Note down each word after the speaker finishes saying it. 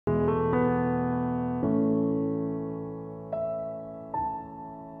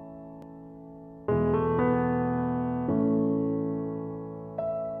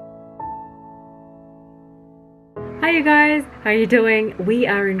Hi you guys, how are you doing? We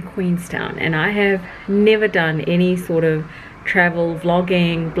are in Queenstown and I have never done any sort of travel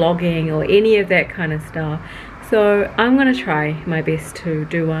vlogging, blogging or any of that kind of stuff. So I'm gonna try my best to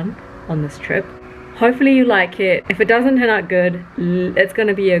do one on this trip. Hopefully you like it. If it doesn't turn out good, it's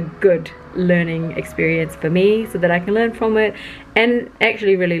gonna be a good learning experience for me so that I can learn from it and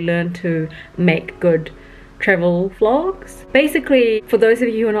actually really learn to make good travel vlogs. Basically, for those of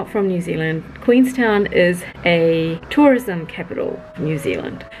you who are not from New Zealand, Queenstown is a tourism capital of New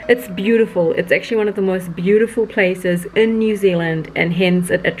Zealand. It's beautiful. It's actually one of the most beautiful places in New Zealand, and hence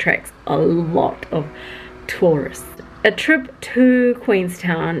it attracts a lot of tourists. A trip to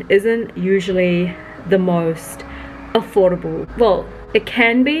Queenstown isn't usually the most affordable. Well, it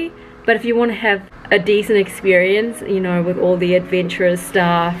can be, but if you want to have a decent experience, you know, with all the adventurous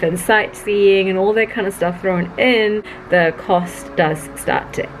stuff and sightseeing and all that kind of stuff thrown in, the cost does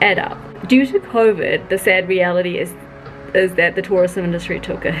start to add up. Due to COVID, the sad reality is that the tourism industry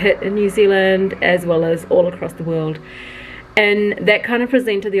took a hit in New Zealand as well as all across the world, and that kind of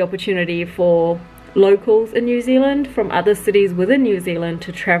presented the opportunity for locals in New Zealand from other cities within New Zealand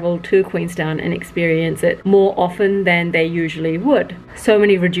to travel to Queenstown and experience it more often than they usually would. So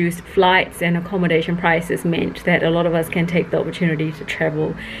many reduced flights and accommodation prices meant that a lot of us can take the opportunity to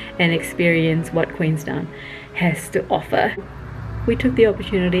travel and experience what Queenstown has to offer. We took the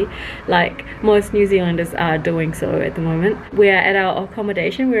opportunity, like most New Zealanders are doing so at the moment. We are at our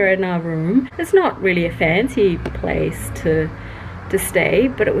accommodation, we're in our room. It's not really a fancy place to stay,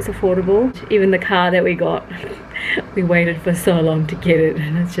 but it was affordable. Even the car that we got, we waited for so long to get it,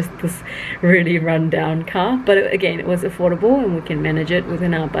 and it's just this really run-down car, but again, it was affordable and we can manage it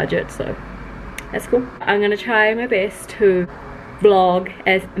within our budget, so that's cool. I'm gonna try my best to vlog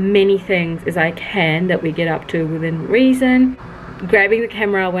as many things as I can that we get up to within reason. Grabbing the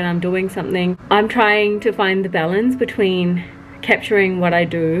camera when I'm doing something, I'm trying to find the balance between capturing what I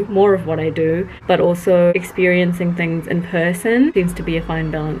do, more of what I do, but also experiencing things in person. Seems to be a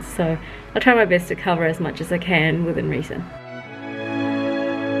fine balance, so I'll try my best to cover as much as I can within reason.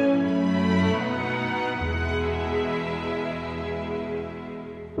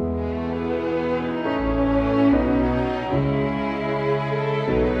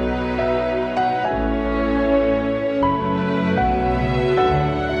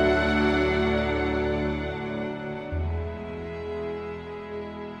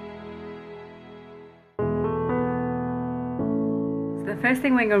 The first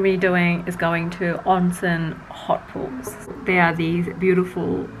thing we're going to be doing is going to onsen hot pools. They are these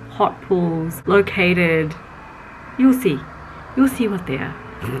beautiful hot pools located, you'll see what they are.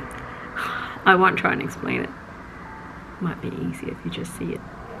 I won't try and explain it. Might be easier if you just see it.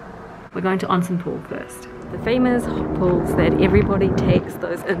 We're going to onsen pool first. The famous hot pools that everybody takes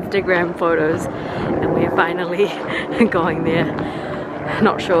those Instagram photos, and we're finally going there.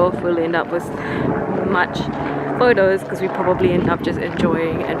 Not sure if we'll end up with much photos because we probably end up just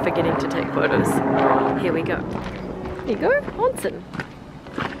enjoying and forgetting to take photos. Here we go. There you go, onsen.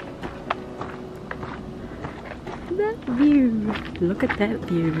 That view. Look at that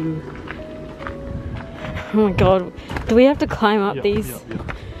view. Oh my god. Do we have to climb up these? Yeah.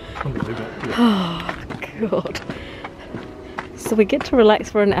 Oh god. So we get to relax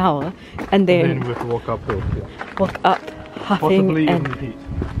for an hour and then we have to walk uphill. Yeah. Walk up, huffing. Possibly and in the heat.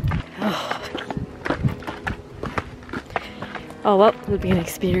 Oh well, it'll be an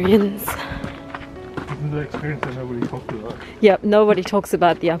experience. Isn't the experience that nobody talks about? Yep, nobody talks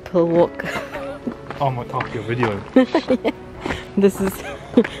about the uphill walk. Oh my god, your video. Yeah. This is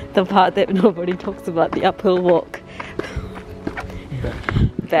the part that nobody talks about, the uphill walk.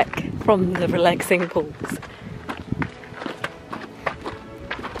 Back from the relaxing pools.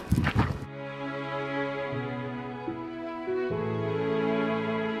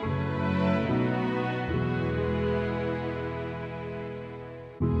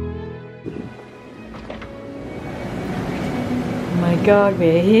 Oh my god,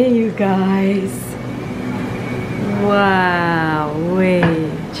 we're here, you guys. Wow,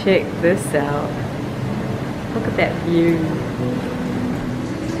 wait, check this out. Look at that view.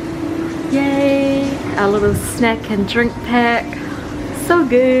 Yay, our little snack and drink pack. So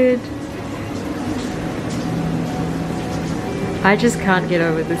good. I just can't get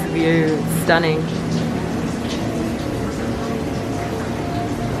over this view. It's stunning.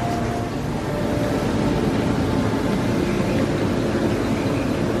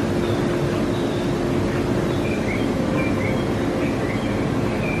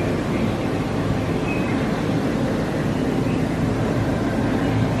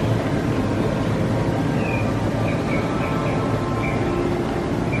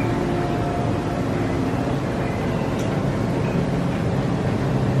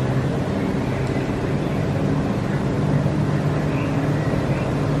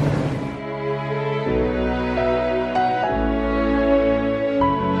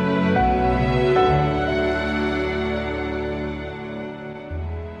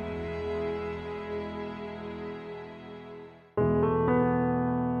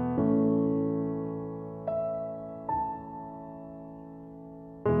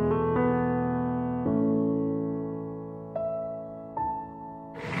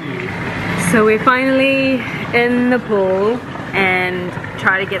 So we're finally in the pool and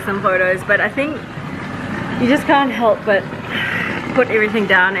try to get some photos, but I think you just can't help but put everything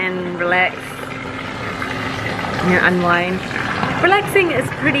down and relax, you know, unwind. Relaxing is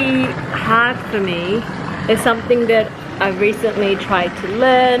pretty hard for me. It's something that I've recently tried to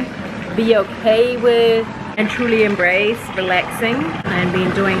learn, be okay with, and truly embrace relaxing. I've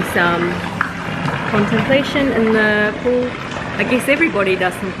been doing some contemplation in the pool. I guess everybody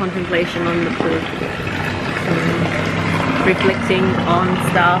does some contemplation on the pool. Reflecting on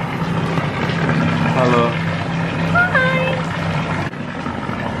stuff. Hello. Hi!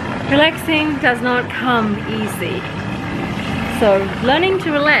 Relaxing does not come easy. So learning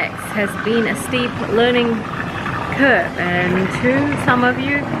to relax has been a steep learning curve, and to some of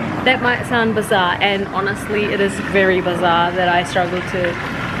you that might sound bizarre, and honestly it is very bizarre that I struggle to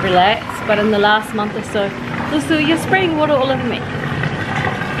relax, but in the last month or so, you're spraying water all over me. Get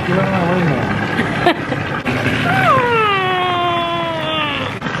out of my way now.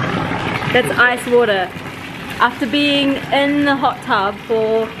 That's ice water. After being in the hot tub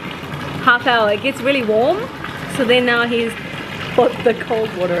for half hour, it gets really warm, so then now he's put the cold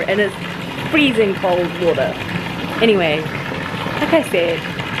water, and it's freezing cold water. Anyway, like I said,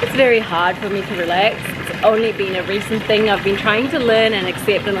 it's very hard for me to relax. It's only been a recent thing I've been trying to learn and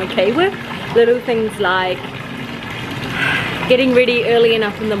accept and okay with. Little things like getting ready early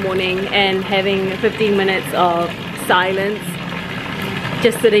enough in the morning and having 15 minutes of silence,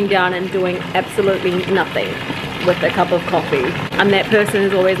 just sitting down and doing absolutely nothing with a cup of coffee. I'm that person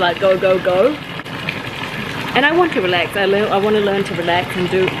who's always like go, go, go. And I want to relax. I want to learn to relax and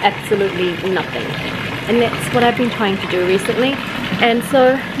do absolutely nothing. And that's what I've been trying to do recently. And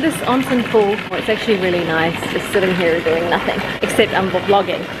so this onsen pool, it's actually really nice just sitting here doing nothing. Except I'm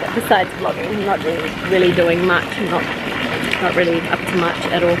vlogging. But besides vlogging, I'm not really doing much. I'm not really up to much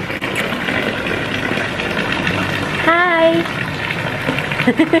at all. Hi!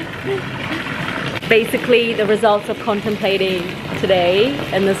 Basically the results of contemplating today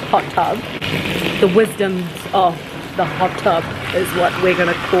in this hot tub, the wisdoms of the hot tub is what we're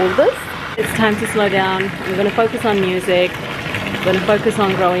gonna call this. It's time to slow down. I'm gonna focus on music. I'm gonna focus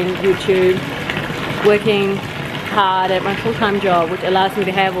on growing YouTube, working hard at my full-time job, which allows me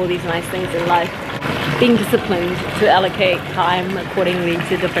to have all these nice things in life. Being disciplined to allocate time accordingly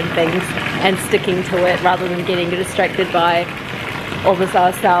to different things and sticking to it rather than getting distracted by all this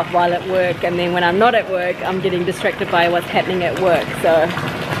other stuff while at work, and then when I'm not at work I'm getting distracted by what's happening at work. So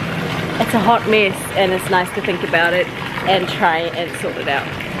it's a hot mess, and it's nice to think about it and try and sort it out.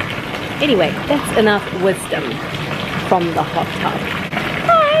 Anyway, that's enough wisdom from the hot tub.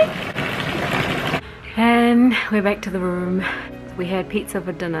 Hi! And we're back to the room. We had pizza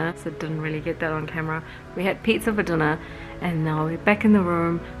for dinner, so didn't really get that on camera. We had pizza for dinner, and now we're back in the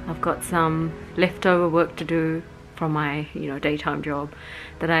room. I've got some leftover work to do from my, daytime job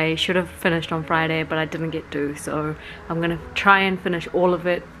that I should have finished on Friday, but I didn't get to. So I'm gonna try and finish all of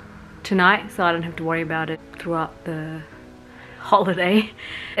it tonight, so I don't have to worry about it throughout the holiday.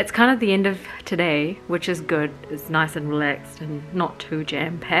 It's kind of the end of today, which is good. It's nice and relaxed and not too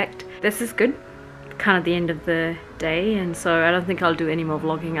jam-packed. This is good. Kind of the end of the day, and so I don't think I'll do any more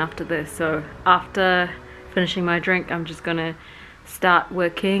vlogging after this. So after finishing my drink, I'm just gonna start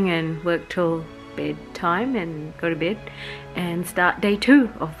working and work till bedtime and go to bed and start day 2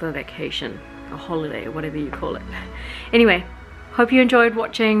 of the vacation, or holiday, or whatever you call it. Anyway, hope you enjoyed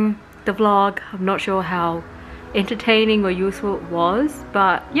watching the vlog. I'm not sure how entertaining or useful it was,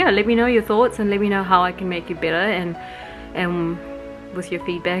 but yeah, let me know your thoughts and let me know how I can make it better, and with your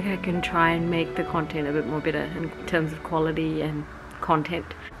feedback I can try and make the content a bit more better in terms of quality and content.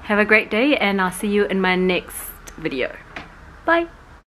 Have a great day, and I'll see you in my next video. Bye!